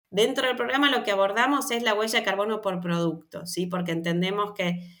Dentro del programa lo que abordamos es la huella de carbono por producto, ¿sí? Porque entendemos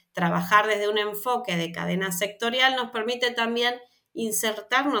que trabajar desde un enfoque de cadena sectorial nos permite también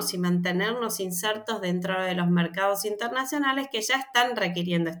insertarnos y mantenernos insertos dentro de los mercados internacionales que ya están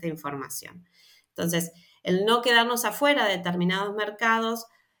requiriendo esta información. Entonces, el no quedarnos afuera de determinados mercados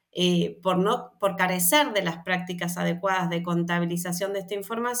por carecer de las prácticas adecuadas de contabilización de esta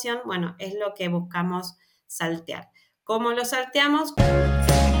información, bueno, es lo que buscamos saltear. ¿Cómo lo salteamos?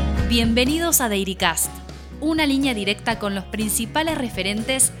 Bienvenidos a DairyCast, una línea directa con los principales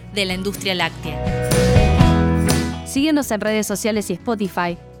referentes de la industria láctea. Síguenos en redes sociales y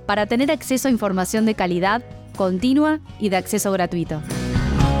Spotify para tener acceso a información de calidad, continua y de acceso gratuito.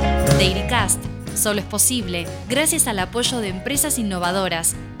 DairyCast solo es posible gracias al apoyo de empresas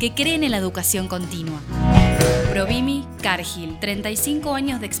innovadoras que creen en la educación continua. Provimi Cargill, 35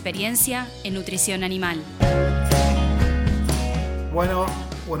 años de experiencia en nutrición animal. Bueno,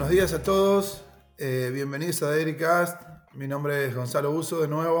 buenos días a todos. Bienvenidos a DairyCast. Mi nombre es Gonzalo Buzo de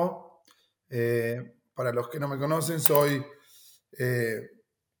nuevo. Para los que no me conocen, soy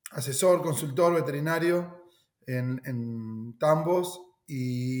asesor, consultor veterinario en Tambos,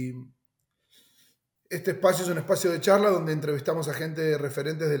 y este espacio es un espacio de charla donde entrevistamos a gente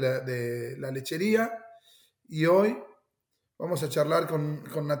referentes de la lechería, y hoy vamos a charlar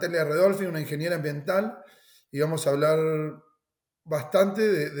con Natalia Redolfi, una ingeniera ambiental, y vamos a hablar bastante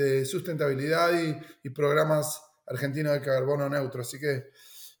de sustentabilidad y programas argentinos de carbono neutro, así que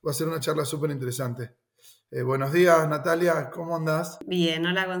va a ser una charla súper interesante. Buenos días, Natalia, ¿cómo andás? Bien,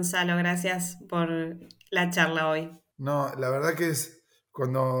 hola Gonzalo, gracias por la charla hoy. No, la verdad que es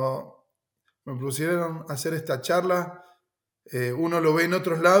cuando me propusieron hacer esta charla, uno lo ve en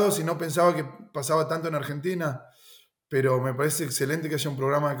otros lados y no pensaba que pasaba tanto en Argentina, pero me parece excelente que haya un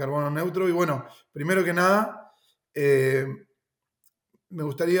programa de carbono neutro. Y bueno, primero que nada, me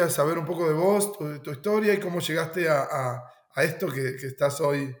gustaría saber un poco de vos, tu historia y cómo llegaste a esto que estás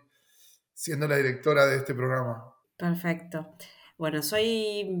hoy siendo la directora de este programa. Perfecto. Bueno,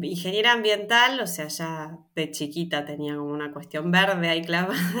 soy ingeniera ambiental, o sea, ya de chiquita tenía como una cuestión verde ahí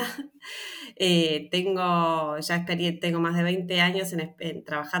clavada. Tengo más de 20 años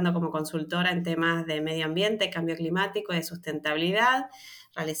trabajando como consultora en temas de medio ambiente, cambio climático y de sustentabilidad.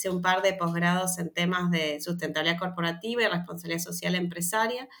 Realicé un par de posgrados en temas de sustentabilidad corporativa y responsabilidad social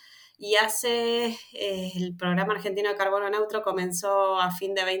empresaria. Y el Programa Argentino de Carbono Neutro comenzó a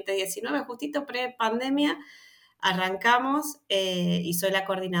fin de 2019, justito pre-pandemia. Arrancamos y soy la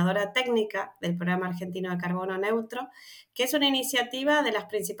coordinadora técnica del Programa Argentino de Carbono Neutro, que es una iniciativa de las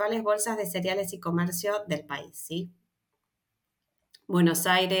principales bolsas de cereales y comercio del país, ¿sí? Buenos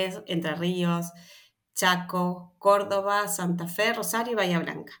Aires, Entre Ríos, Chaco, Córdoba, Santa Fe, Rosario y Bahía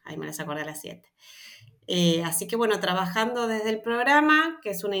Blanca. Ahí me las acordé a las 7. Así que bueno, trabajando desde el programa, que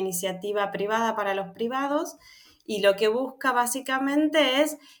es una iniciativa privada para los privados, y lo que busca básicamente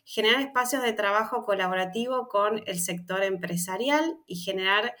es generar espacios de trabajo colaborativo con el sector empresarial y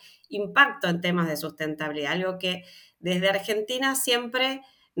generar impacto en temas de sustentabilidad, algo que desde Argentina siempre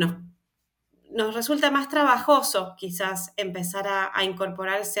nos resulta más trabajoso quizás empezar a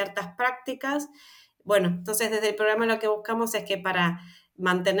incorporar ciertas prácticas. Bueno, entonces desde el programa lo que buscamos es que para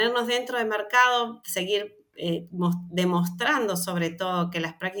mantenernos dentro del mercado, seguir demostrando sobre todo que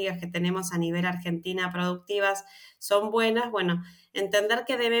las prácticas que tenemos a nivel Argentina productivas son buenas, bueno, entender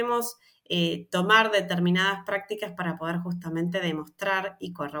que debemos tomar determinadas prácticas para poder justamente demostrar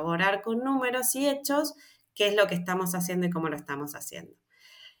y corroborar con números y hechos qué es lo que estamos haciendo y cómo lo estamos haciendo.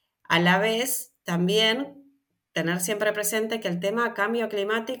 A la vez, también tener siempre presente que el tema cambio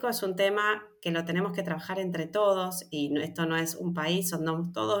climático es un tema que lo tenemos que trabajar entre todos, y esto no es un país,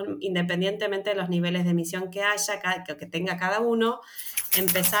 son todos, independientemente de los niveles de emisión que haya, que tenga cada uno,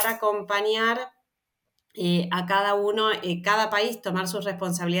 empezar a acompañar a cada uno, cada país tomar sus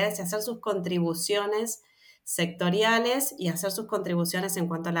responsabilidades y hacer sus contribuciones sectoriales y hacer sus contribuciones en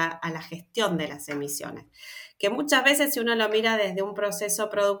cuanto a la gestión de las emisiones. Que muchas veces, si uno lo mira desde un proceso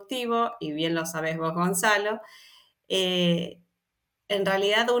productivo, y bien lo sabés vos, Gonzalo, en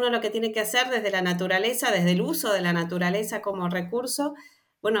realidad uno lo que tiene que hacer desde la naturaleza, desde el uso de la naturaleza como recurso,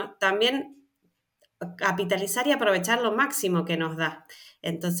 bueno, también capitalizar y aprovechar lo máximo que nos da.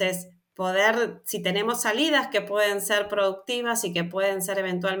 Entonces, si tenemos salidas que pueden ser productivas y que pueden ser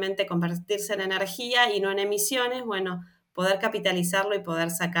eventualmente convertirse en energía y no en emisiones, bueno, poder capitalizarlo y poder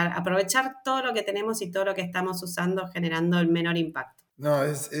aprovechar todo lo que tenemos y todo lo que estamos usando, generando el menor impacto. No,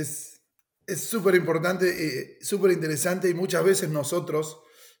 es súper importante, súper interesante, y muchas veces nosotros,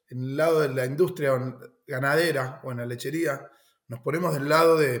 en el lado de la industria ganadera o en la lechería, nos ponemos del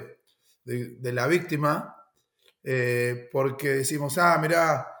lado de la víctima, porque decimos,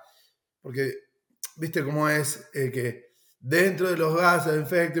 mirá, porque viste cómo es que dentro de los gases de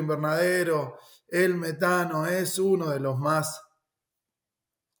efecto invernadero, el metano es uno de los más,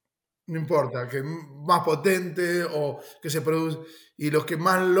 no importa, que más potente o que se produce, y los que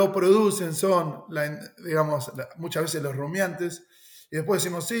más lo producen son, digamos, muchas veces los rumiantes, y después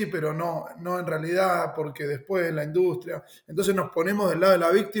decimos sí, pero no, no en realidad, porque después la industria, entonces nos ponemos del lado de la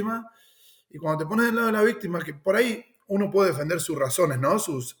víctima, y cuando te pones del lado de la víctima, que por ahí uno puede defender sus razones, ¿no?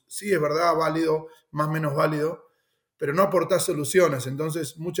 Sí, es verdad, válido, más o menos válido, pero no aportar soluciones,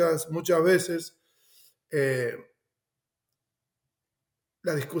 entonces muchas veces eh,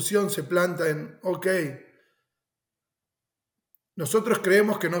 la discusión se planta en, ok, nosotros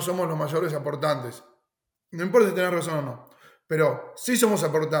creemos que no somos los mayores aportantes. No importa si tenés razón o no, pero sí somos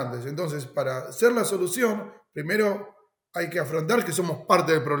aportantes. Entonces, para hacer la solución, primero hay que afrontar que somos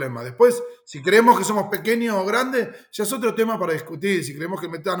parte del problema. Después, si creemos que somos pequeños o grandes, ya es otro tema para discutir. Si creemos que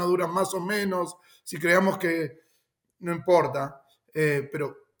el metano dura más o menos, si creemos que no importa.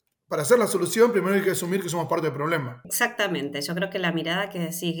 Pero para hacer la solución, primero hay que asumir que somos parte del problema. Exactamente, yo creo que la mirada que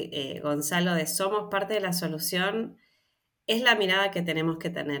decís, Gonzalo, de somos parte de la solución, es la mirada que tenemos que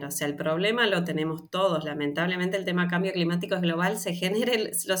tener. O sea, el problema lo tenemos todos. Lamentablemente el tema cambio climático es global,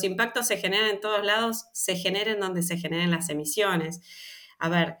 los impactos se generan en todos lados, se generen donde se generen las emisiones. A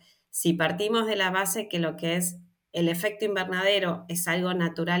ver, si partimos de la base que lo que es el efecto invernadero es algo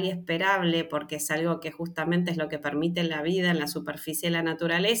natural y esperable, porque es algo que justamente es lo que permite la vida en la superficie de la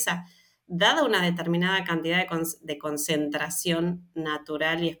naturaleza, dada una determinada cantidad de concentración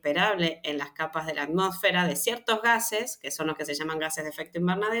natural y esperable en las capas de la atmósfera de ciertos gases, que son los que se llaman gases de efecto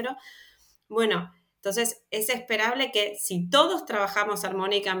invernadero, bueno, entonces es esperable que si todos trabajamos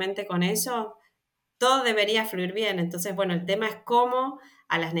armónicamente con eso, todo debería fluir bien. Entonces, bueno, el tema es cómo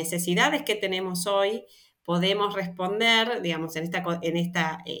a las necesidades que tenemos hoy podemos responder, digamos, en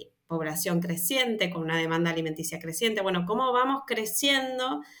esta población creciente, con una demanda alimenticia creciente. Bueno, cómo vamos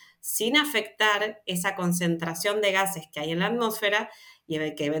creciendo sin afectar esa concentración de gases que hay en la atmósfera y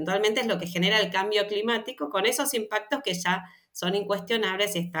que eventualmente es lo que genera el cambio climático, con esos impactos que ya son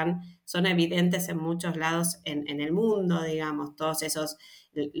incuestionables y son evidentes en muchos lados en el mundo, digamos, todos esos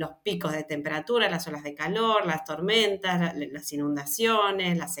los picos de temperatura, las olas de calor, las tormentas, las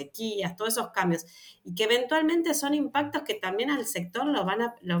inundaciones, las sequías, todos esos cambios, y que eventualmente son impactos que también al sector lo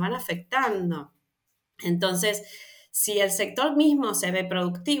van afectando. Entonces, si el sector mismo se ve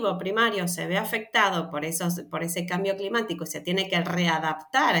productivo, primario, se ve afectado por ese cambio climático y se tiene que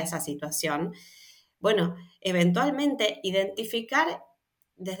readaptar a esa situación, bueno, eventualmente identificar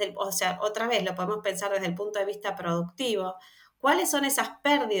o sea, otra vez lo podemos pensar desde el punto de vista productivo, cuáles son esas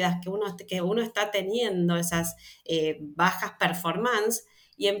pérdidas que uno está teniendo, esas bajas performance,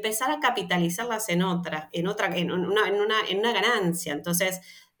 y empezar a capitalizarlas en una ganancia. Entonces,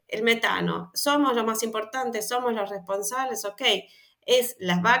 el metano, somos los más importantes, somos los responsables, ok,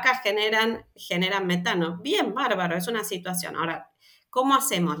 las vacas generan metano, bien, bárbaro, es una situación. Ahora, ¿cómo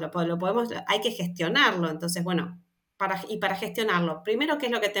hacemos? Hay que gestionarlo. Entonces, bueno, para gestionarlo, primero, ¿qué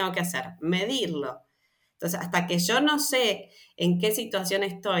es lo que tengo que hacer? Medirlo. Entonces, hasta que yo no sé en qué situación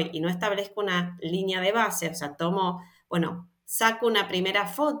estoy y no establezco una línea de base, o sea, saco una primera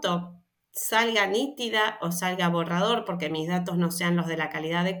foto, salga nítida o salga borrador, porque mis datos no sean los de la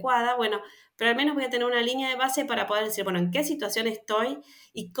calidad adecuada, bueno, pero al menos voy a tener una línea de base para poder decir, bueno, en qué situación estoy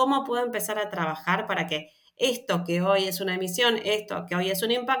y cómo puedo empezar a trabajar para que esto que hoy es una emisión, esto que hoy es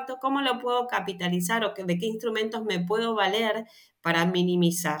un impacto, ¿cómo lo puedo capitalizar o de qué instrumentos me puedo valer para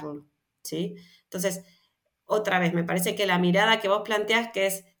minimizarlo? ¿Sí? Entonces, otra vez, me parece que la mirada que vos planteás, que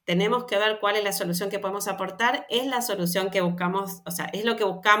es tenemos que ver cuál es la solución que podemos aportar, es la solución que buscamos, o sea, es lo que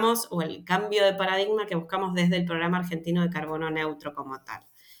buscamos o el cambio de paradigma que buscamos desde el Programa Argentino de Carbono Neutro como tal.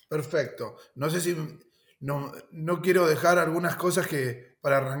 Perfecto. No sé si no quiero dejar algunas cosas que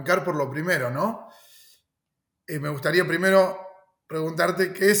para arrancar por lo primero, ¿no? Me gustaría primero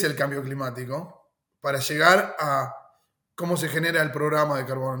preguntarte qué es el cambio climático para llegar a cómo se genera el programa de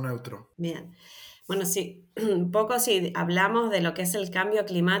carbono neutro. Bien. Bueno, sí, un poco si hablamos de lo que es el cambio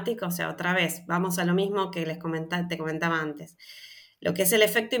climático, o sea, otra vez, vamos a lo mismo que te comentaba antes. Lo que es el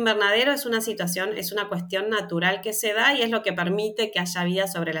efecto invernadero es una situación, es una cuestión natural que se da y es lo que permite que haya vida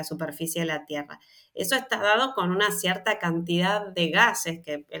sobre la superficie de la Tierra. Eso está dado con una cierta cantidad de gases,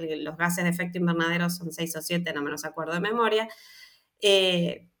 que los gases de efecto invernadero son 6 o 7, no me los acuerdo de memoria,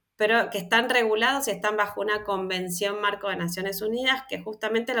 pero que están regulados y están bajo una convención marco de Naciones Unidas que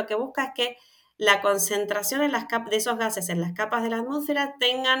justamente lo que busca es que la concentración de esos gases en las capas de la atmósfera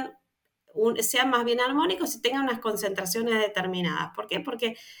sean más bien armónicos y tengan unas concentraciones determinadas. ¿Por qué?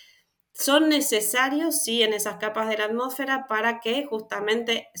 Porque son necesarios, sí, en esas capas de la atmósfera para que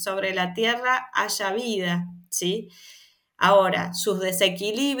justamente sobre la Tierra haya vida, ¿sí? Ahora, sus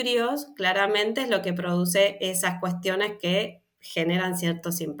desequilibrios claramente es lo que produce esas cuestiones que generan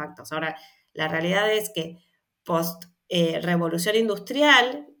ciertos impactos. Ahora, la realidad es que post revolución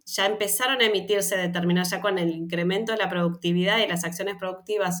industrial ya empezaron a emitirse determinados, ya con el incremento de la productividad y las acciones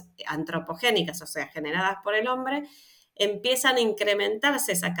productivas antropogénicas, o sea, generadas por el hombre, empiezan a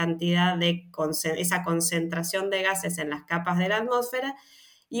incrementarse esa cantidad esa concentración de gases en las capas de la atmósfera,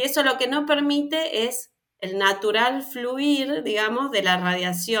 y eso lo que no permite es el natural fluir, digamos, de la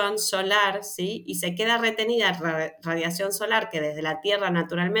radiación solar, ¿sí? Y se queda retenida radiación solar que desde la Tierra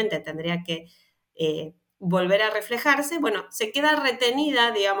naturalmente tendría que volver a reflejarse, bueno, se queda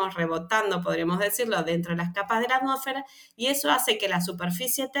retenida, digamos, rebotando, podríamos decirlo, dentro de las capas de la atmósfera, y eso hace que la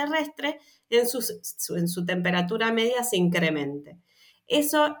superficie terrestre en su temperatura media se incremente.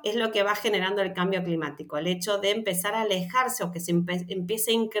 Eso es lo que va generando el cambio climático, el hecho de empezar a alejarse o que se empiece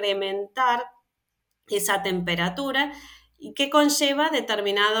a incrementar esa temperatura y que conlleva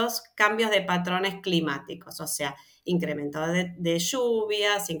determinados cambios de patrones climáticos, o sea, incremento de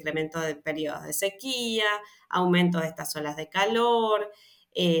lluvias, incremento de periodos de sequía, aumento de estas olas de calor,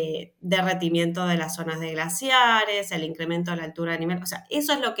 derretimiento de las zonas de glaciares, el incremento de la altura de nivel, o sea,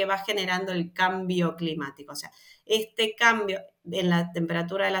 eso es lo que va generando el cambio climático, o sea, este cambio en la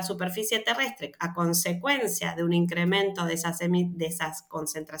temperatura de la superficie terrestre a consecuencia de un incremento de esas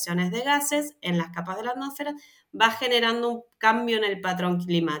concentraciones de gases en las capas de la atmósfera va generando un cambio en el patrón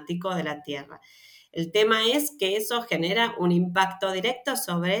climático de la Tierra. El tema es que eso genera un impacto directo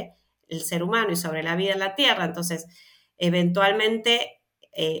sobre el ser humano y sobre la vida en la Tierra. Entonces, eventualmente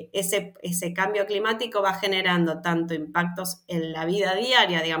ese cambio climático va generando tanto impactos en la vida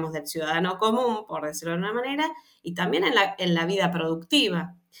diaria, digamos, del ciudadano común, por decirlo de una manera, y también en la vida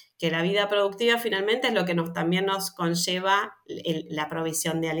productiva, que la vida productiva finalmente es lo que también nos conlleva la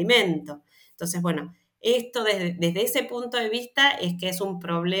provisión de alimento. Entonces, bueno, esto desde ese punto de vista es que es un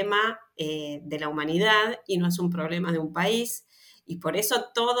problema de la humanidad y no es un problema de un país, y por eso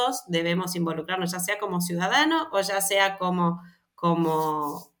todos debemos involucrarnos, ya sea como ciudadano o ya sea como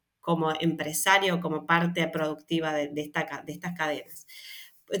empresario, como parte productiva de estas cadenas.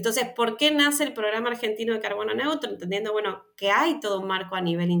 Entonces, ¿por qué nace el Programa Argentino de Carbono Neutro? Entendiendo, bueno, que hay todo un marco a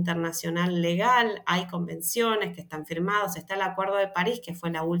nivel internacional legal, hay convenciones que están firmadas, está el Acuerdo de París, que fue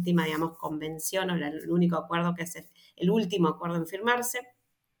la última, digamos, convención o el único acuerdo que es el último acuerdo en firmarse,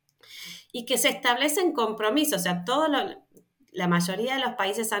 y que se establecen compromisos, o sea, la mayoría de los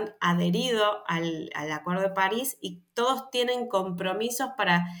países han adherido al Acuerdo de París y todos tienen compromisos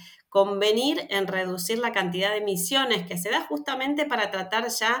para convenir en reducir la cantidad de emisiones que se da justamente para tratar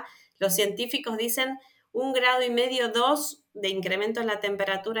ya, los científicos dicen, 1,5 grados, 2 de incremento en la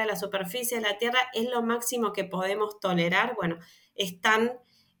temperatura de la superficie de la Tierra es lo máximo que podemos tolerar. Bueno, están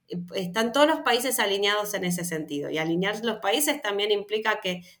todos los países alineados en ese sentido, y alinear los países también implica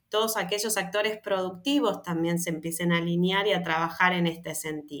que todos aquellos actores productivos también se empiecen a alinear y a trabajar en este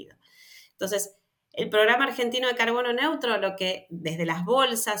sentido. Entonces, el Programa Argentino de Carbono Neutro, lo que desde las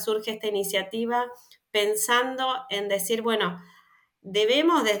bolsas surge esta iniciativa pensando en decir, bueno,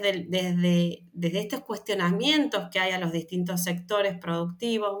 debemos desde estos cuestionamientos que hay a los distintos sectores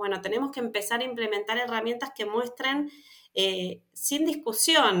productivos, bueno, tenemos que empezar a implementar herramientas que muestren sin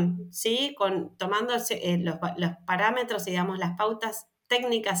discusión, ¿sí? Tomando los parámetros y, digamos, las pautas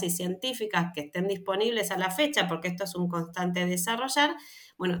técnicas y científicas que estén disponibles a la fecha, porque esto es un constante desarrollar.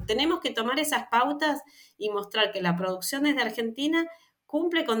 Bueno, tenemos que tomar esas pautas y mostrar que la producción desde Argentina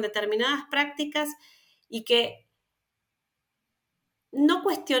cumple con determinadas prácticas y que no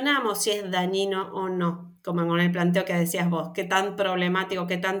cuestionamos si es dañino o no, como con el planteo que decías vos, qué tan problemático,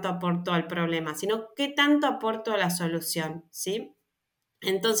 qué tanto aportó al problema, sino qué tanto aportó a la solución, ¿sí?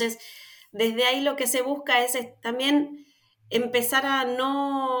 Entonces, desde ahí lo que se busca es también empezar a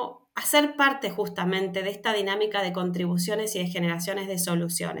no hacer parte justamente de esta dinámica de contribuciones y de generaciones de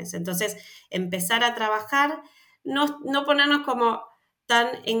soluciones. Entonces, empezar a trabajar, no ponernos como tan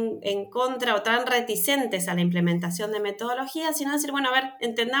en contra o tan reticentes a la implementación de metodologías, sino decir, bueno, a ver,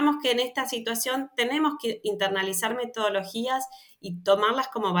 entendamos que en esta situación tenemos que internalizar metodologías y tomarlas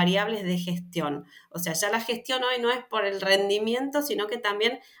como variables de gestión. O sea, ya la gestión hoy no es por el rendimiento, sino que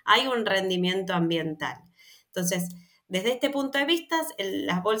también hay un rendimiento ambiental. Entonces, desde este punto de vista,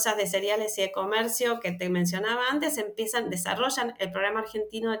 las bolsas de cereales y de comercio que te mencionaba antes desarrollan el Programa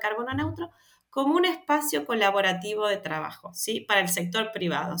Argentino de Carbono Neutro como un espacio colaborativo de trabajo, ¿sí? Para el sector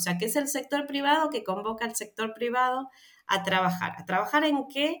privado. O sea, que es el sector privado que convoca al sector privado a trabajar. ¿A trabajar en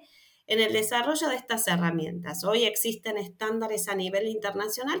qué? en el desarrollo de estas herramientas. Hoy existen estándares a nivel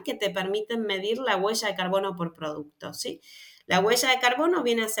internacional que te permiten medir la huella de carbono por producto, ¿sí? La huella de carbono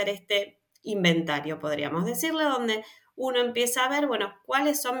viene a ser este inventario, podríamos decirle, donde uno empieza a ver, bueno,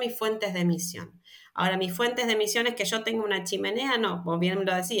 ¿cuáles son mis fuentes de emisión? Ahora, mis fuentes de emisión es que yo tengo una chimenea, no, vos bien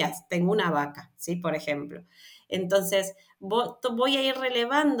lo decías, tengo una vaca, ¿sí? Por ejemplo. Entonces, voy a ir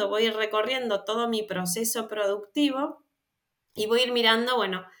relevando, voy a ir recorriendo todo mi proceso productivo y voy a ir mirando,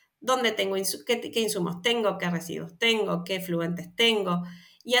 bueno, dónde tengo, qué insumos tengo, qué residuos tengo, qué efluentes tengo.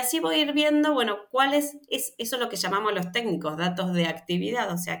 Y así voy a ir viendo, bueno, eso es lo que llamamos los técnicos, datos de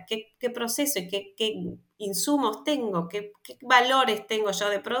actividad, o sea, qué proceso y qué insumos tengo, qué valores tengo yo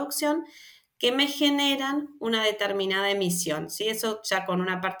de producción que me generan una determinada emisión, ¿sí? Eso ya con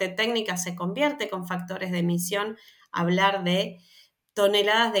una parte técnica se convierte con factores de emisión, hablar de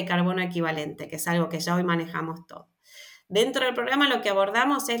toneladas de carbono equivalente, que es algo que ya hoy manejamos todo. Dentro del programa lo que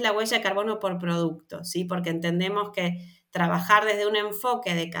abordamos es la huella de carbono por producto, ¿sí? Porque entendemos que trabajar desde un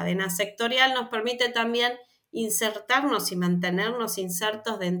enfoque de cadena sectorial nos permite también insertarnos y mantenernos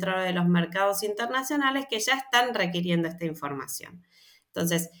insertos dentro de los mercados internacionales que ya están requiriendo esta información.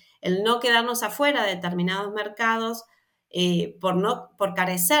 Entonces, el no quedarnos afuera de determinados mercados por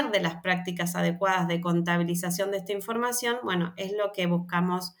carecer de las prácticas adecuadas de contabilización de esta información, bueno, es lo que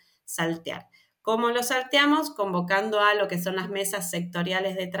buscamos saltear. ¿Cómo lo salteamos? Convocando a lo que son las mesas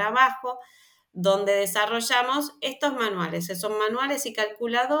sectoriales de trabajo, donde desarrollamos estos manuales. Son manuales y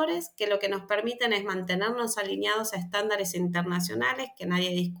calculadores que lo que nos permiten es mantenernos alineados a estándares internacionales que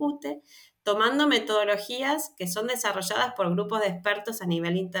nadie discute, tomando metodologías que son desarrolladas por grupos de expertos a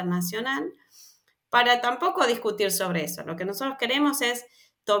nivel internacional, para tampoco discutir sobre eso. Lo que nosotros queremos es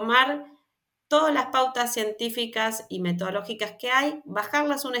tomar todas las pautas científicas y metodológicas que hay,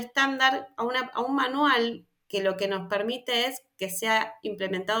 bajarlas a un estándar, a un manual que lo que nos permite es que sea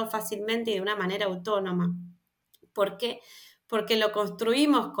implementado fácilmente y de una manera autónoma. ¿Por qué? Porque lo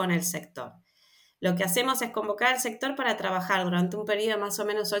construimos con el sector. Lo que hacemos es convocar al sector para trabajar durante un periodo de más o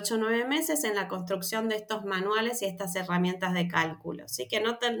menos 8 o 9 meses en la construcción de estos manuales y estas herramientas de cálculo. ¿Sí? Que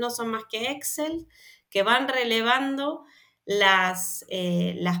no son más que Excel, que van relevando las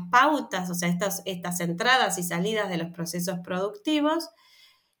pautas, o sea, estas entradas y salidas de los procesos productivos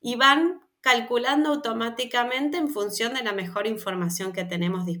y van calculando automáticamente en función de la mejor información que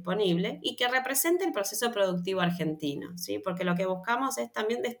tenemos disponible y que represente el proceso productivo argentino, ¿sí? Porque lo que buscamos es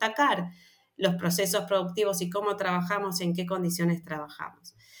también destacar los procesos productivos y cómo trabajamos y en qué condiciones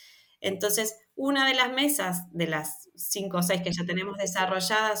trabajamos. Entonces, una de las mesas, de las 5 o 6 que ya tenemos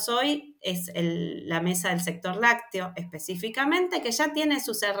desarrolladas hoy, es la mesa del sector lácteo específicamente, que ya tiene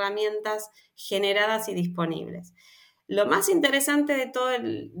sus herramientas generadas y disponibles. Lo más interesante de todo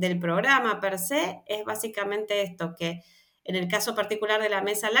del programa per se es básicamente esto, que en el caso particular de la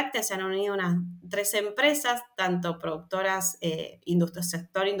mesa láctea se han unido unas 3 empresas, tanto productoras,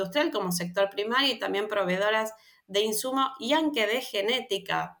 sector industrial como sector primario y también proveedoras de insumo y aunque de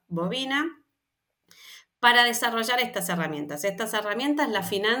genética bovina, para desarrollar estas herramientas. Estas herramientas las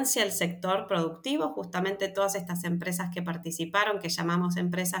financia el sector productivo, justamente todas estas empresas que participaron, que llamamos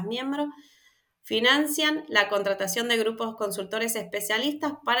empresas miembros, financian la contratación de grupos consultores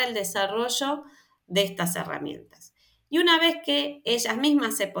especialistas para el desarrollo de estas herramientas. Y una vez que ellas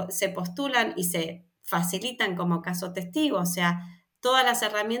mismas se postulan y se facilitan como caso testigo, o sea, todas las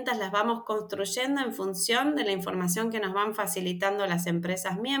herramientas las vamos construyendo en función de la información que nos van facilitando las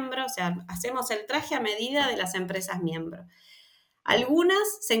empresas miembros, o sea, hacemos el traje a medida de las empresas miembros. Algunas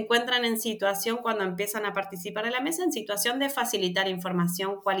se encuentran en situación, cuando empiezan a participar en la mesa, en situación de facilitar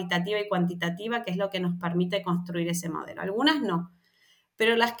información cualitativa y cuantitativa, que es lo que nos permite construir ese modelo. Algunas no,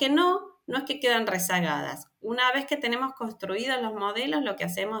 pero las que no es que quedan rezagadas. Una vez que tenemos construidos los modelos, lo que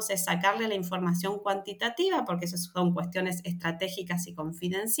hacemos es sacarle la información cuantitativa, porque esas son cuestiones estratégicas y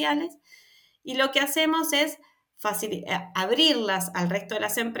confidenciales, y lo que hacemos es abrirlas al resto de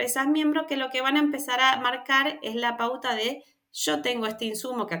las empresas miembros, que lo que van a empezar a marcar es la pauta de: yo tengo este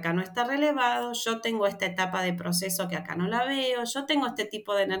insumo que acá no está relevado, yo tengo esta etapa de proceso que acá no la veo, yo tengo este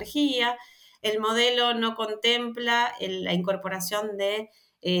tipo de energía, el modelo no contempla la incorporación de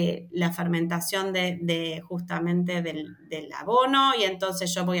la fermentación justamente del abono, y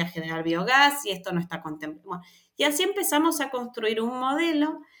entonces yo voy a generar biogás y esto no está contemplado. Bueno, y así empezamos a construir un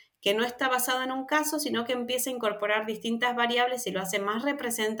modelo que no está basado en un caso, sino que empieza a incorporar distintas variables y lo hace más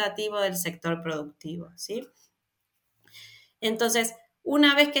representativo del sector productivo, ¿sí? Entonces,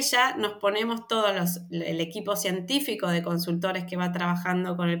 una vez que ya nos ponemos el equipo científico de consultores que va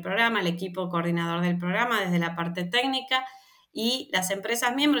trabajando con el programa, el equipo coordinador del programa desde la parte técnica, y las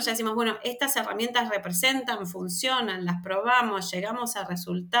empresas miembros ya decimos, bueno, estas herramientas representan, funcionan, las probamos, llegamos a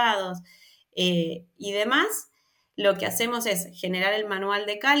resultados y demás. Lo que hacemos es generar el manual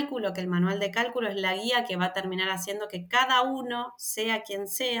de cálculo, que el manual de cálculo es la guía que va a terminar haciendo que cada uno, sea quien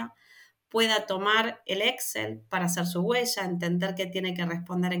sea, pueda tomar el Excel para hacer su huella, entender qué tiene que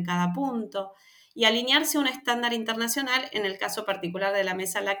responder en cada punto y alinearse a un estándar internacional. En el caso particular de la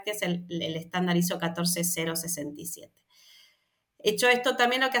mesa láctea es el estándar ISO 14067. Hecho esto,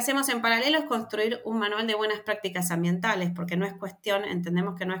 también lo que hacemos en paralelo es construir un manual de buenas prácticas ambientales, porque no es cuestión,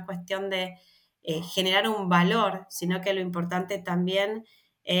 entendemos que no es cuestión de generar un valor, sino que lo importante también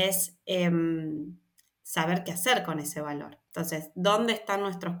es saber qué hacer con ese valor. Entonces, ¿dónde están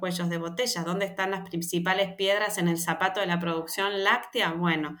nuestros cuellos de botella? ¿Dónde están las principales piedras en el zapato de la producción láctea?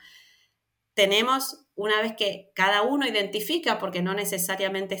 Bueno, tenemos, una vez que cada uno identifica, porque no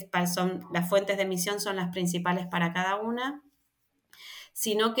necesariamente son, las fuentes de emisión son las principales para cada una,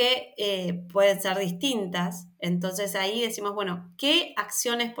 sino que pueden ser distintas. Entonces ahí decimos, bueno, ¿qué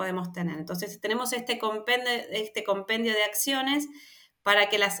acciones podemos tener? Entonces tenemos este compendio de acciones para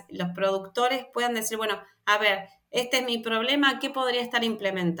que los productores puedan decir, bueno, a ver, este es mi problema, ¿qué podría estar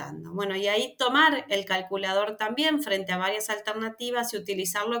implementando? Bueno, y ahí tomar el calculador también frente a varias alternativas y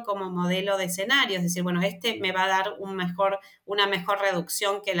utilizarlo como modelo de escenario, es decir, bueno, este me va a dar una mejor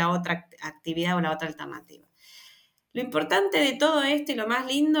reducción que la otra actividad o la otra alternativa. Lo importante de todo esto y lo más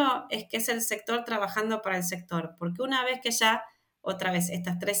lindo es que es el sector trabajando para el sector, porque una vez que ya, otra vez,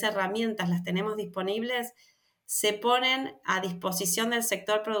 estas 3 herramientas las tenemos disponibles, se ponen a disposición del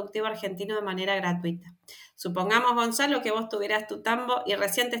sector productivo argentino de manera gratuita. Supongamos, Gonzalo, que vos tuvieras tu tambo y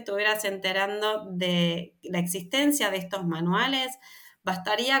recién te estuvieras enterando de la existencia de estos manuales.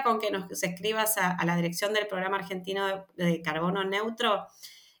 Bastaría con que nos escribas a la dirección del Programa Argentino de Carbono Neutro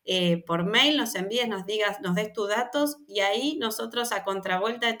por mail, nos envíes, nos des tus datos y ahí nosotros a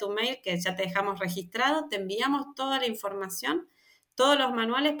contravuelta de tu mail, que ya te dejamos registrado, te enviamos toda la información, todos los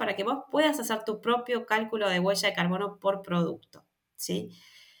manuales para que vos puedas hacer tu propio cálculo de huella de carbono por producto, ¿sí?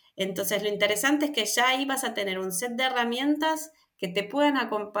 Entonces lo interesante es que ya ahí vas a tener un set de herramientas que te puedan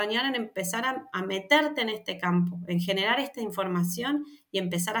acompañar en empezar a meterte en este campo, en generar esta información y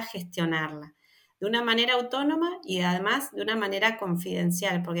empezar a gestionarla de una manera autónoma y además de una manera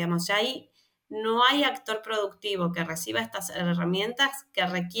confidencial, porque digamos, ya ahí no hay actor productivo que reciba estas herramientas que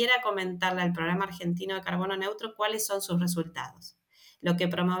requiera comentarle al Programa Argentino de Carbono Neutro cuáles son sus resultados. Lo que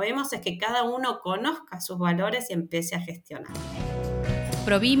promovemos es que cada uno conozca sus valores y empiece a gestionar.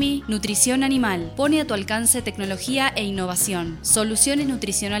 Provimi, Nutrición Animal, pone a tu alcance tecnología e innovación, soluciones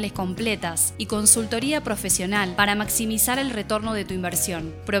nutricionales completas y consultoría profesional para maximizar el retorno de tu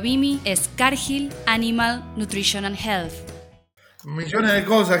inversión. Provimi es Cargill Animal Nutrition and Health. Millones de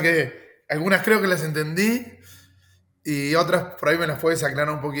cosas que algunas creo que las entendí y otras por ahí me las puedes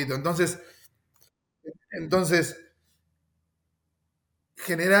aclarar un poquito. Entonces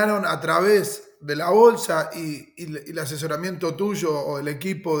generaron a través de la bolsa y el asesoramiento tuyo o del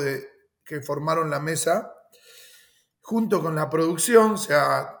equipo que formaron la mesa, junto con la producción, o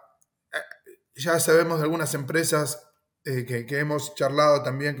sea, ya sabemos de algunas empresas que hemos charlado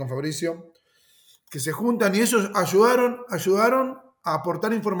también con Fabricio, que se juntan y ellos ayudaron a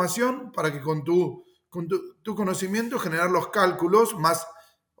aportar información para que con tu conocimiento generar los cálculos, más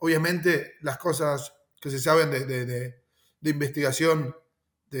obviamente las cosas que se saben de investigación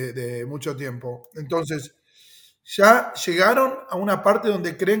de mucho tiempo. Entonces, ya llegaron a una parte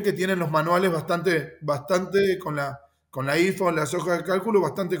donde creen que tienen los manuales bastante con la IFO, las hojas de cálculo,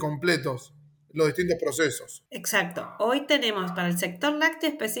 bastante completos, los distintos procesos. Exacto. Hoy tenemos para el sector lácteo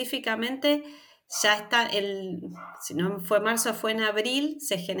específicamente, ya está, si no fue marzo, fue en abril,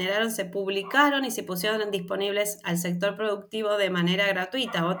 se publicaron y se pusieron disponibles al sector productivo de manera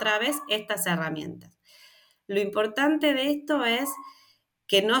gratuita, otra vez, estas herramientas. Lo importante de esto es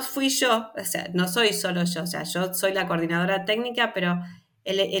que no fui yo, o sea, no soy solo yo, o sea, yo soy la coordinadora técnica, pero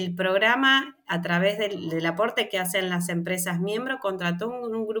el programa, a través del aporte que hacen las empresas miembros, contrató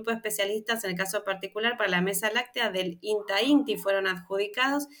un grupo de especialistas, en el caso particular, para la mesa láctea del INTA-INTI, fueron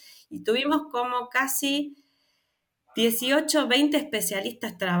adjudicados y tuvimos como casi 18, 20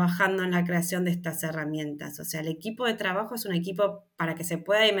 especialistas trabajando en la creación de estas herramientas. O sea, el equipo de trabajo es un equipo, para que se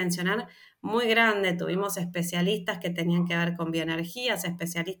pueda dimensionar, muy grande. Tuvimos especialistas que tenían que ver con bioenergías,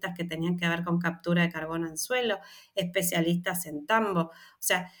 especialistas que tenían que ver con captura de carbono en suelo, especialistas en tambo. O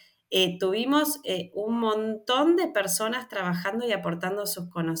sea, tuvimos un montón de personas trabajando y aportando sus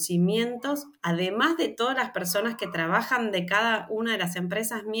conocimientos, además de todas las personas que trabajan de cada una de las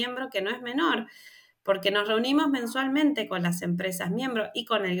empresas miembros, que no es menor, porque nos reunimos mensualmente con las empresas miembros y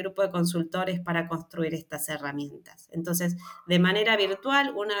con el grupo de consultores para construir estas herramientas. Entonces, de manera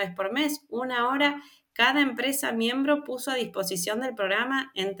virtual, una vez por mes, 1 hora, cada empresa miembro puso a disposición del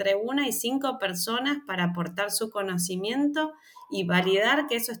programa entre 1 y 5 personas para aportar su conocimiento y validar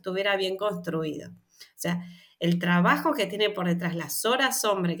que eso estuviera bien construido. O sea, el trabajo que tiene por detrás, las horas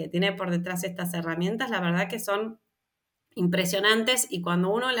hombre que tiene por detrás estas herramientas, la verdad que son impresionantes, y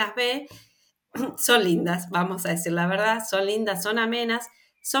cuando uno las ve, son lindas, vamos a decir la verdad, son lindas, son amenas,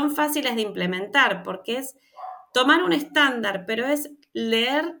 son fáciles de implementar, porque es tomar un estándar, pero es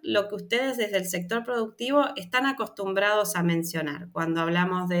leer lo que ustedes desde el sector productivo están acostumbrados a mencionar. Cuando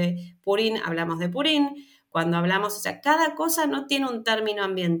hablamos de purín, hablamos de purín. Cuando hablamos, o sea, cada cosa no tiene un término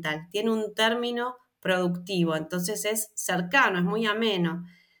ambiental, tiene un término productivo, entonces es cercano, es muy ameno.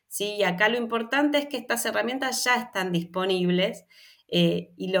 ¿Sí? Y acá lo importante es que estas herramientas ya están disponibles,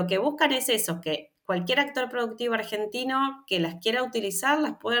 y lo que buscan es eso, que cualquier actor productivo argentino que las quiera utilizar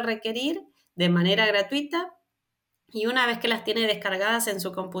las puede requerir de manera gratuita, y una vez que las tiene descargadas en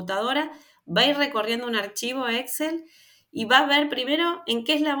su computadora, va a ir recorriendo un archivo Excel y va a ver primero en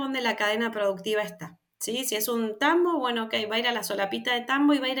qué eslabón de la cadena productiva está. ¿Sí? Si es un tambo, bueno, ok, va a ir a la solapita de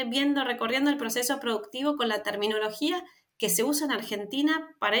tambo y va a ir viendo, recorriendo el proceso productivo con la terminología que se usa en Argentina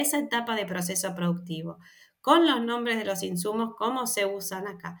para esa etapa de proceso productivo, con los nombres de los insumos, cómo se usan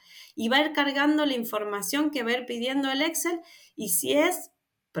acá. Y va a ir cargando la información que va a ir pidiendo el Excel, y si es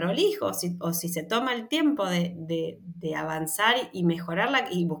prolijo, o si se toma el tiempo de avanzar y mejorarla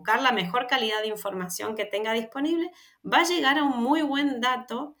y buscar la mejor calidad de información que tenga disponible, va a llegar a un muy buen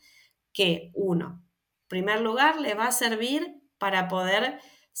dato que, en primer lugar, le va a servir para poder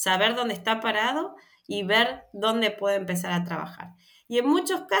saber dónde está parado y ver dónde puede empezar a trabajar. Y en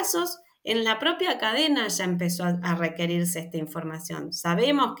muchos casos, en la propia cadena ya empezó a requerirse esta información.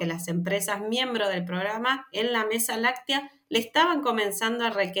 Sabemos que las empresas miembros del programa en la mesa láctea le estaban comenzando a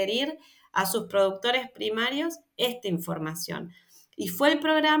requerir a sus productores primarios esta información. Y fue el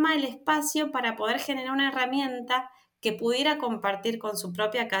programa el espacio para poder generar una herramienta que pudiera compartir con su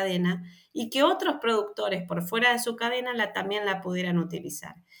propia cadena y que otros productores por fuera de su cadena también la pudieran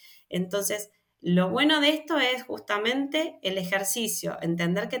utilizar. Entonces, lo bueno de esto es justamente el ejercicio,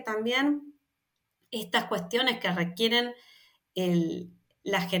 entender que también estas cuestiones que requieren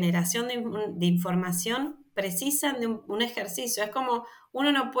la generación de información precisan de un ejercicio. Es como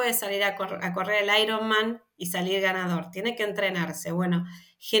uno no puede salir a correr el Ironman y salir ganador, tiene que entrenarse. Bueno,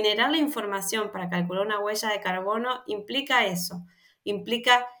 generar la información para calcular una huella de carbono implica eso,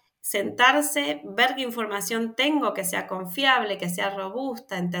 implica sentarse, ver qué información tengo, que sea confiable, que sea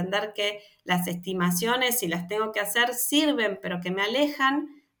robusta, entender que las estimaciones, si las tengo que hacer, sirven, pero que me alejan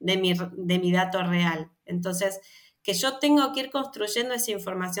de mi dato real. Entonces, que yo tengo que ir construyendo esa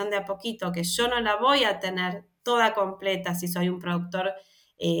información de a poquito, que yo no la voy a tener toda completa si soy un productor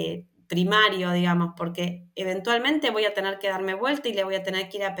primario, digamos, porque eventualmente voy a tener que darme vuelta y le voy a tener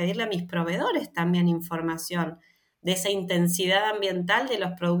que ir a pedirle a mis proveedores también información de esa intensidad ambiental de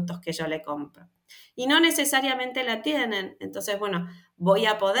los productos que yo le compro. Y no necesariamente la tienen. Entonces, bueno, voy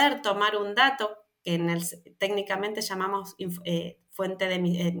a poder tomar un dato que técnicamente llamamos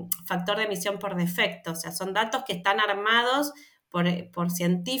factor de emisión por defecto. O sea, son datos que están armados por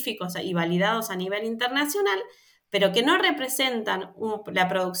científicos y validados a nivel internacional, pero que no representan la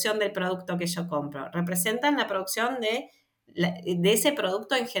producción del producto que yo compro, representan la producción de ese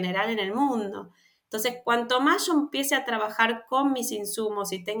producto en general en el mundo. Entonces, cuanto más yo empiece a trabajar con mis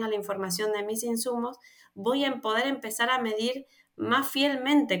insumos y tenga la información de mis insumos, voy a poder empezar a medir más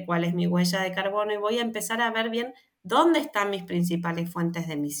fielmente cuál es mi huella de carbono y voy a empezar a ver bien dónde están mis principales fuentes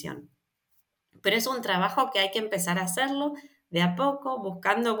de emisión. Pero es un trabajo que hay que empezar a hacerlo de a poco,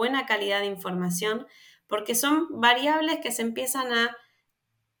 buscando buena calidad de información, porque son variables que se empiezan a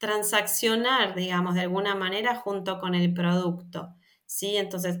transaccionar, digamos, de alguna manera junto con el producto. ¿Sí?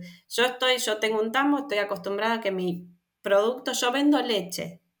 Entonces, yo tengo un tambo, estoy acostumbrada a que mi producto, yo vendo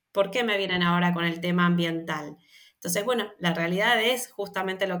leche. ¿Por qué me vienen ahora con el tema ambiental? Entonces, bueno, la realidad es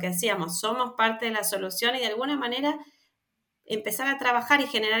justamente lo que decíamos, somos parte de la solución, y de alguna manera empezar a trabajar y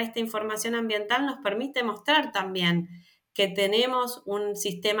generar esta información ambiental nos permite mostrar también que tenemos un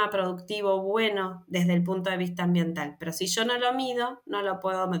sistema productivo bueno desde el punto de vista ambiental. Pero si yo no lo mido, no lo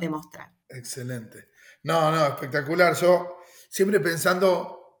puedo demostrar. Excelente. No, espectacular. Yo siempre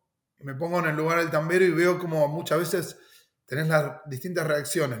pensando, me pongo en el lugar del tambero y veo como muchas veces tenés las distintas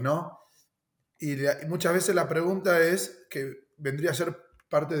reacciones, ¿no? Y muchas veces la pregunta es, que vendría a ser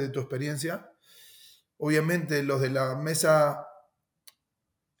parte de tu experiencia, obviamente los de la mesa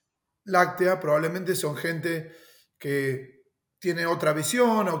láctea probablemente son gente que tiene otra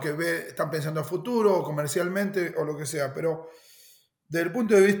visión o que están pensando a futuro o comercialmente o lo que sea. Pero desde el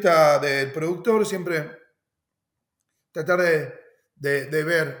punto de vista del productor, siempre tratar de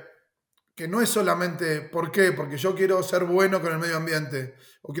ver que no es solamente, ¿por qué? Porque yo quiero ser bueno con el medio ambiente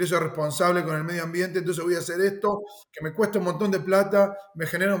o quiero ser responsable con el medio ambiente, entonces voy a hacer esto que me cuesta un montón de plata, me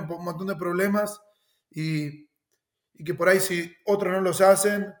genera un montón de problemas y, y que por ahí si otros no los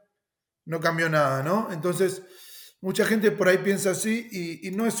hacen, no cambió nada, ¿no? Entonces, mucha gente por ahí piensa así y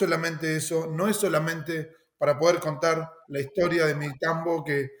no es solamente eso, no es solamente para poder contar la historia de mi tambo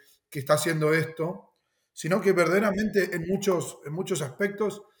que está haciendo esto, sino que verdaderamente en muchos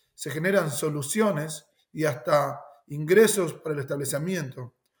aspectos se generan soluciones y hasta ingresos para el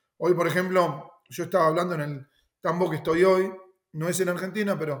establecimiento. Hoy, por ejemplo, yo estaba hablando en el tambo que estoy hoy, no es en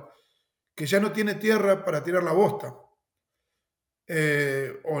Argentina, pero que ya no tiene tierra para tirar la bosta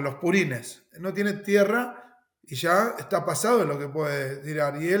o los purines. No tiene tierra y ya está pasado de lo que puede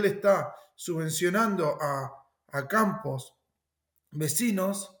tirar. Y él está subvencionando a campos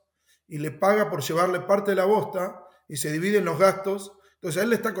vecinos y le paga por llevarle parte de la bosta y se dividen los gastos. Entonces a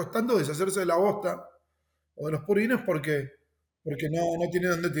él le está costando deshacerse de la bosta o de los purines porque no tiene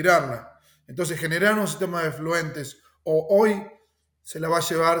dónde tirarla. Entonces generar un sistema de fluentes o hoy se la va a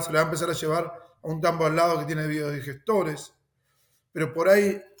llevar, se la va a empezar a llevar a un tambo al lado que tiene biodigestores, pero por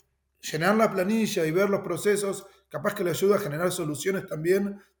ahí llenar la planilla y ver los procesos, capaz que le ayuda a generar soluciones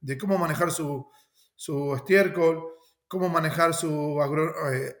también de cómo manejar su estiércol, cómo manejar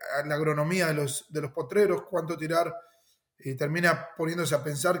la agronomía de los potreros, cuánto tirar, y termina poniéndose a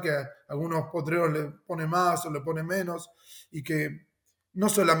pensar que a algunos potreros le pone más o le pone menos, y que no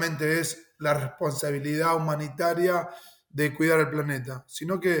solamente es la responsabilidad humanitaria de cuidar el planeta,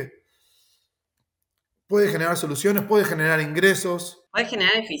 sino que puede generar soluciones, puede generar ingresos. Puede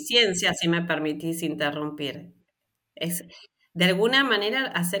generar eficiencia, si me permitís interrumpir. Es, de alguna manera,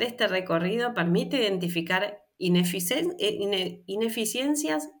 hacer este recorrido permite identificar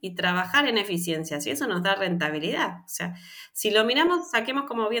ineficiencias y trabajar en eficiencias, y eso nos da rentabilidad. O sea, si lo miramos, saquemos,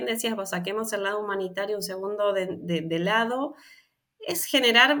 como bien decías vos, saquemos el lado humanitario un segundo de lado, es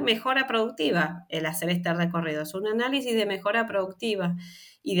generar mejora productiva el hacer este recorrido. Es un análisis de mejora productiva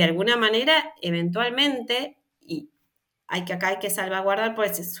y de alguna manera, eventualmente, y acá hay que salvaguardar,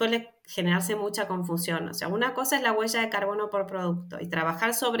 pues suele generarse mucha confusión. O sea, una cosa es la huella de carbono por producto y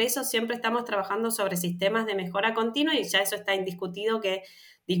trabajar sobre eso, siempre estamos trabajando sobre sistemas de mejora continua y ya eso está indiscutido que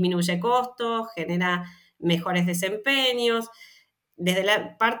disminuye costos, genera mejores desempeños. Desde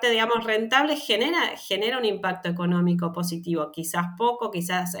la parte, digamos, rentable genera un impacto económico positivo, quizás poco,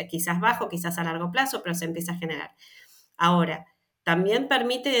 quizás bajo, quizás a largo plazo, pero se empieza a generar. Ahora, también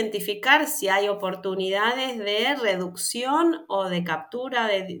permite identificar si hay oportunidades de reducción o de captura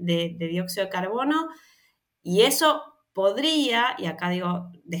de dióxido de carbono, y eso podría, y acá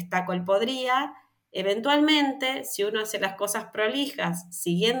digo, destaco el podría, eventualmente, si uno hace las cosas prolijas,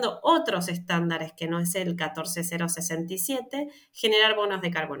 siguiendo otros estándares que no es el 14067, generar bonos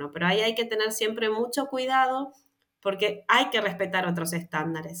de carbono. Pero ahí hay que tener siempre mucho cuidado porque hay que respetar otros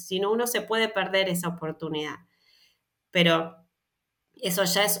estándares, si no uno se puede perder esa oportunidad. Pero eso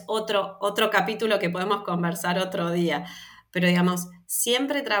ya es otro capítulo que podemos conversar otro día. Pero digamos,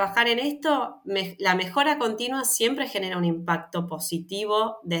 siempre trabajar en esto, la mejora continua siempre genera un impacto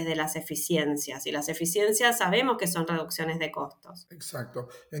positivo desde las eficiencias. Y las eficiencias sabemos que son reducciones de costos. Exacto.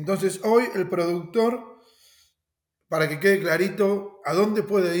 Entonces, hoy el productor, para que quede clarito, a dónde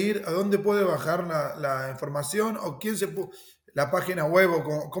puede ir, a dónde puede bajar la información o la página web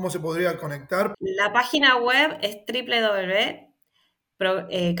o cómo se podría conectar. La página web es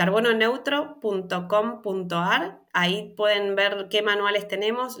www.carbononeutro.com.ar. Ahí pueden ver qué manuales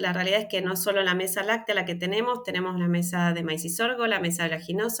tenemos. La realidad es que no es solo la mesa láctea la que tenemos la mesa de maíz y sorgo, la mesa de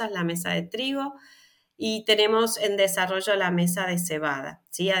oleaginosas, la mesa de trigo y tenemos en desarrollo la mesa de cebada,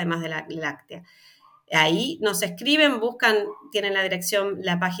 ¿sí? Además de la láctea. Ahí nos escriben, buscan, tienen la dirección,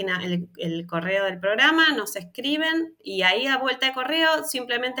 la página, el correo del programa, nos escriben y ahí a vuelta de correo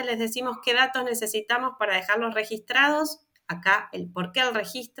simplemente les decimos qué datos necesitamos para dejarlos registrados. Acá el por qué el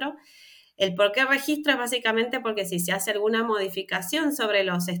registro. El por qué el registro es básicamente porque si se hace alguna modificación sobre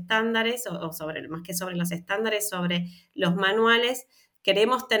los estándares o sobre, más que sobre los estándares, sobre los manuales,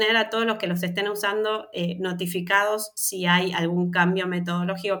 queremos tener a todos los que los estén usando notificados si hay algún cambio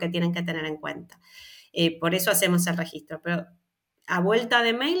metodológico que tienen que tener en cuenta. Por eso hacemos el registro. Pero a vuelta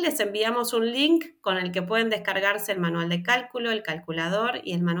de mail les enviamos un link con el que pueden descargarse el manual de cálculo, el calculador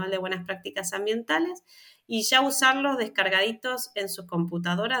y el manual de buenas prácticas ambientales y ya usarlos descargaditos en su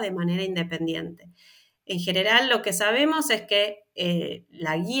computadora de manera independiente. En general, lo que sabemos es que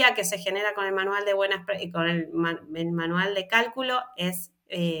la guía que se genera con el manual de con el manual de cálculo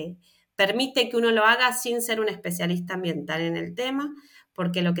permite que uno lo haga sin ser un especialista ambiental en el tema,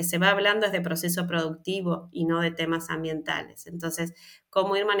 porque lo que se va hablando es de proceso productivo y no de temas ambientales. Entonces,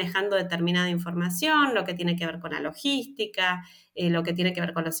 cómo ir manejando determinada información, lo que tiene que ver con la logística, lo que tiene que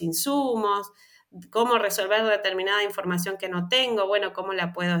ver con los insumos, cómo resolver determinada información que no tengo, bueno, cómo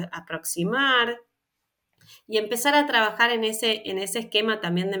la puedo aproximar, y empezar a trabajar en ese esquema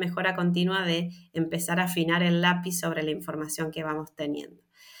también de mejora continua, de empezar a afinar el lápiz sobre la información que vamos teniendo.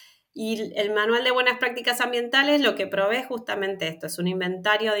 Y el manual de buenas prácticas ambientales lo que provee justamente esto, es un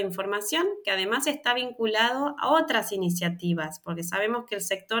inventario de información que además está vinculado a otras iniciativas, porque sabemos que el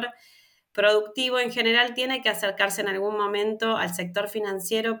sector productivo en general tiene que acercarse en algún momento al sector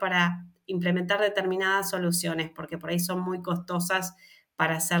financiero para implementar determinadas soluciones, porque por ahí son muy costosas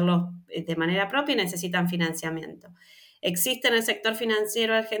para hacerlo de manera propia y necesitan financiamiento. Existen en el sector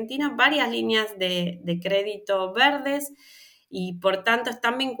financiero argentino varias líneas de crédito verdes y por tanto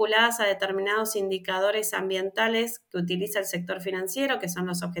están vinculadas a determinados indicadores ambientales que utiliza el sector financiero, que son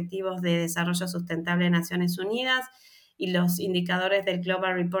los Objetivos de Desarrollo Sustentable de Naciones Unidas y los indicadores del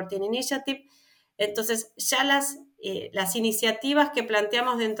Global Reporting Initiative. Entonces, ya las iniciativas que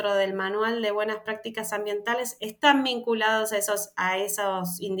planteamos dentro del manual de buenas prácticas ambientales están vinculadas a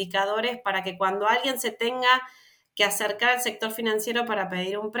esos indicadores para que cuando alguien se tenga que acercar al sector financiero para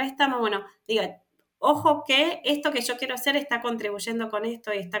pedir un préstamo, bueno, diga, ojo que esto que yo quiero hacer está contribuyendo con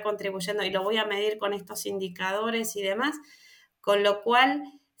esto y está contribuyendo y lo voy a medir con estos indicadores y demás, con lo cual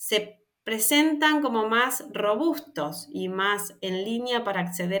se presentan como más robustos y más en línea para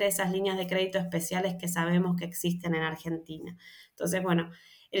acceder a esas líneas de crédito especiales que sabemos que existen en Argentina. Entonces, bueno,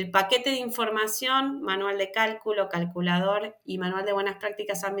 el paquete de información, manual de cálculo, calculador y manual de buenas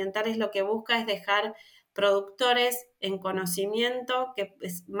prácticas ambientales, lo que busca es dejar productores en conocimiento, que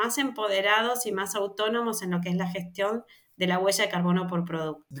es más empoderados y más autónomos en lo que es la gestión de la huella de carbono por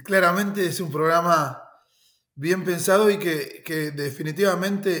producto. Claramente es un programa bien pensado y que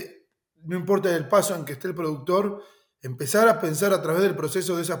definitivamente, no importa el paso en que esté el productor, empezar a pensar a través del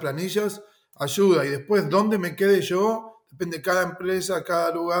proceso de esas planillas ayuda. Y después, dónde me quede yo, depende de cada empresa,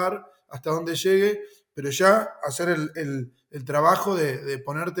 cada lugar, hasta dónde llegue, pero ya hacer el trabajo de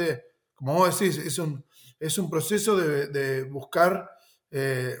ponerte, como vos decís, es un proceso de buscar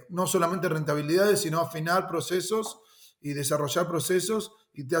no solamente rentabilidades, sino afinar procesos y desarrollar procesos,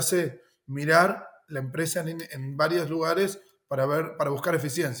 y te hace mirar la empresa en varios lugares para buscar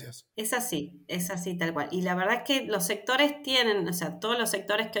eficiencias. Es así tal cual. Y la verdad es que los sectores tienen, o sea, todos los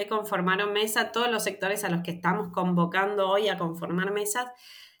sectores que hoy conformaron mesa, todos los sectores a los que estamos convocando hoy a conformar mesas,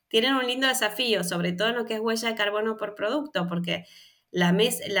 tienen un lindo desafío, sobre todo en lo que es huella de carbono por producto, porque la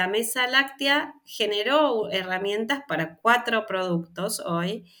mesa láctea generó herramientas para 4 productos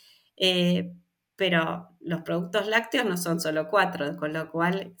hoy, eh, pero los productos lácteos no son solo 4, con lo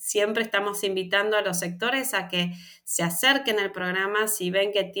cual siempre estamos invitando a los sectores a que se acerquen al programa si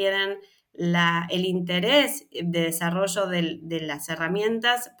ven que tienen el interés de desarrollo de las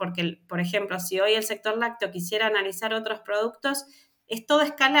herramientas, porque, por ejemplo, si hoy el sector lácteo quisiera analizar otros productos, es todo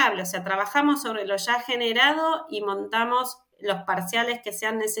escalable, o sea, trabajamos sobre lo ya generado y montamos los parciales que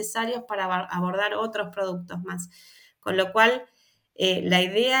sean necesarios para abordar otros productos más. Con lo cual, la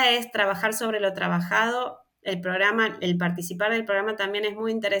idea es trabajar sobre lo trabajado. El participar del programa también es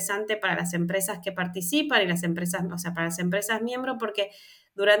muy interesante para las empresas que participan y las empresas, o sea, para las empresas miembros, porque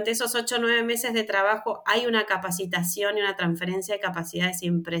durante esos 8 o 9 meses de trabajo hay una capacitación y una transferencia de capacidades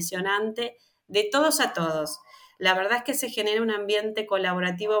impresionante de todos a todos. La verdad es que se genera un ambiente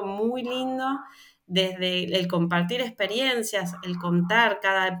colaborativo muy lindo, desde el compartir experiencias, el contar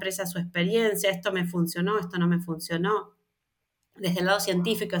cada empresa su experiencia, esto me funcionó, esto no me funcionó, desde el lado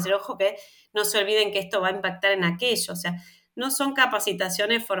científico, decir, ojo que no se olviden que esto va a impactar en aquello, o sea, no son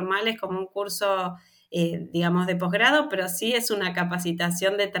capacitaciones formales como un curso, digamos, de posgrado, pero sí es una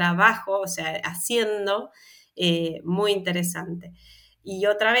capacitación de trabajo, o sea, haciendo, muy interesante. Y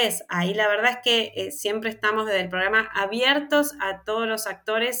otra vez, ahí la verdad es que siempre estamos desde el programa abiertos a todos los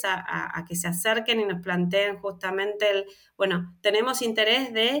actores a que se acerquen y nos planteen justamente bueno, tenemos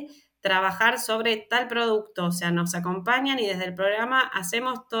interés de trabajar sobre tal producto, o sea, nos acompañan y desde el programa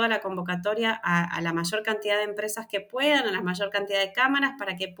hacemos toda la convocatoria a la mayor cantidad de empresas que puedan, a la mayor cantidad de cámaras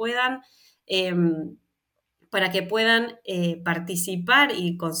para que puedan participar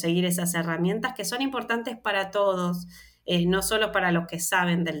y conseguir esas herramientas que son importantes para todos, no solo para los que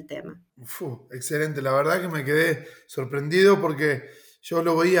saben del tema. Excelente, la verdad que me quedé sorprendido porque yo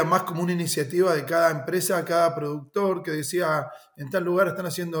lo veía más como una iniciativa de cada empresa, cada productor, que decía, en tal lugar están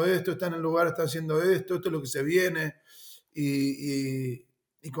haciendo esto, están en el lugar están haciendo esto es lo que se viene. Y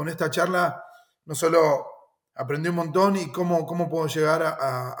con esta charla no solo aprendí un montón y cómo puedo llegar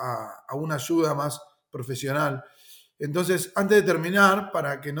a una ayuda más profesional. Entonces, antes de terminar,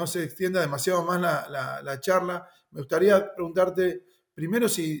 para que no se extienda demasiado más la charla, me gustaría preguntarte primero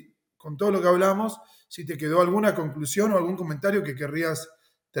si, con todo lo que hablamos, si te quedó alguna conclusión o algún comentario que querrías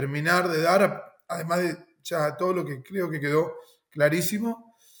terminar de dar, además de ya todo lo que creo que quedó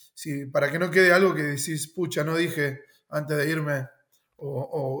clarísimo, para que no quede algo que decís, pucha, no dije antes de irme,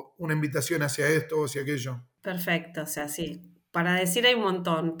 o una invitación hacia esto o hacia aquello. Perfecto, o sea, sí. Para decir hay un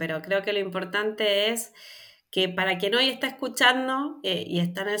montón, pero creo que lo importante es que para quien hoy está escuchando y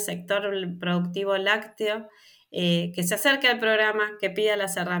está en el sector productivo lácteo, que se acerque al programa, que pida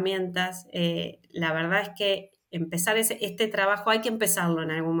las herramientas. La verdad es que empezar este trabajo hay que empezarlo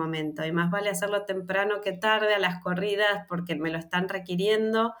en algún momento y más vale hacerlo temprano que tarde, a las corridas, porque me lo están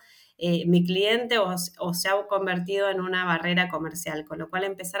requiriendo mi cliente o se ha convertido en una barrera comercial, con lo cual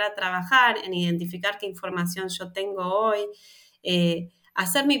empezar a trabajar en identificar qué información yo tengo hoy,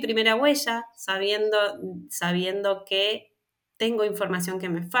 hacer mi primera huella sabiendo que tengo información que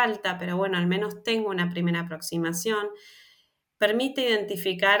me falta, pero bueno, al menos tengo una primera aproximación. Permite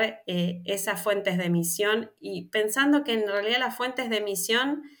identificar esas fuentes de emisión y pensando que en realidad las fuentes de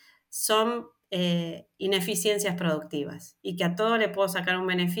emisión son ineficiencias productivas y que a todo le puedo sacar un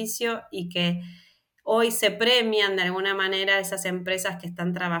beneficio y que hoy se premian de alguna manera esas empresas que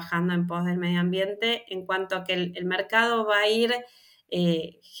están trabajando en pos del medio ambiente en cuanto a que el mercado va a ir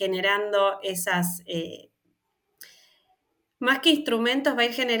generando esas... más que instrumentos, va a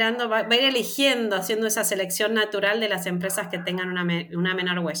ir generando, va a ir eligiendo, haciendo esa selección natural de las empresas que tengan una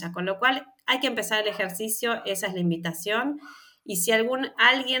menor huella. Con lo cual, hay que empezar el ejercicio, esa es la invitación. Y si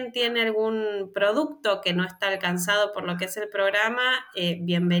alguien tiene algún producto que no está alcanzado por lo que es el programa,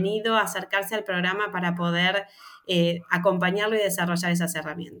 bienvenido a acercarse al programa para poder acompañarlo y desarrollar esas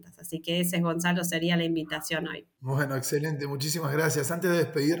herramientas. Así que ese, Gonzalo, sería la invitación hoy. Bueno, excelente, muchísimas gracias. Antes de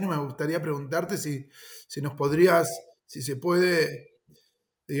despedirnos, me gustaría preguntarte si nos podrías, si se puede,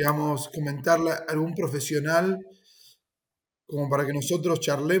 digamos, comentarle a algún profesional como para que nosotros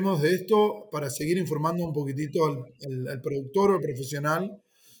charlemos de esto, para seguir informando un poquitito al productor o al profesional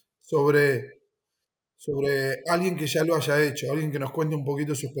sobre alguien que ya lo haya hecho, alguien que nos cuente un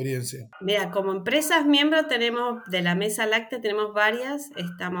poquito su experiencia. Mira, como empresas miembros tenemos de la mesa láctea, tenemos varias.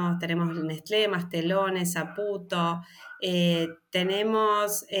 Tenemos Nestlé, Mastelones, Saputo.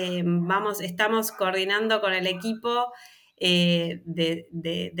 Estamos coordinando con el equipo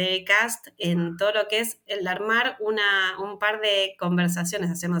de Cast en todo lo que es el armar un par de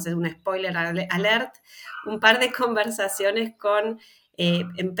conversaciones. Hacemos un spoiler alert, un par de conversaciones con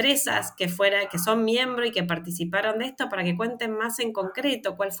empresas que son miembros y que participaron de esto para que cuenten más en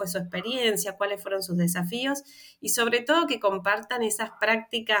concreto cuál fue su experiencia, cuáles fueron sus desafíos y sobre todo que compartan esas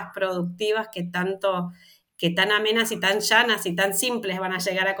prácticas productivas que tan amenas y tan llanas y tan simples van a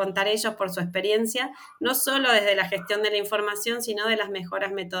llegar a contar ellos por su experiencia, no solo desde la gestión de la información, sino de las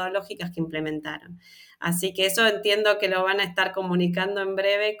mejoras metodológicas que implementaron. Así que eso entiendo que lo van a estar comunicando en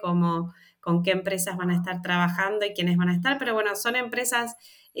breve con qué empresas van a estar trabajando y quiénes van a estar, pero bueno, son empresas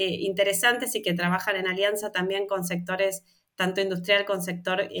interesantes y que trabajan en alianza también con sectores, tanto industrial con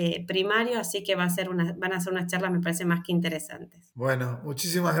sector primario, así que van a ser unas charlas, me parece, más que interesantes. Bueno,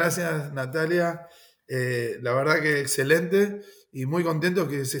 muchísimas gracias, Natalia. La verdad que excelente y muy contento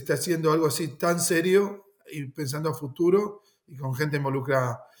que se esté haciendo algo así tan serio y pensando a futuro y con gente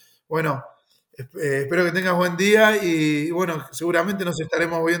involucrada. Bueno, espero que tengas buen día y bueno, seguramente nos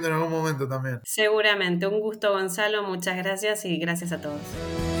estaremos viendo en algún momento también. Seguramente. Un gusto, Gonzalo. Muchas gracias y gracias a todos.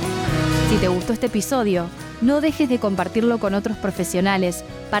 Si te gustó este episodio, no dejes de compartirlo con otros profesionales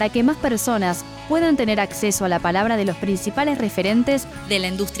para que más personas puedan tener acceso a la palabra de los principales referentes de la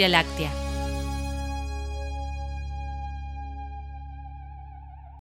industria láctea.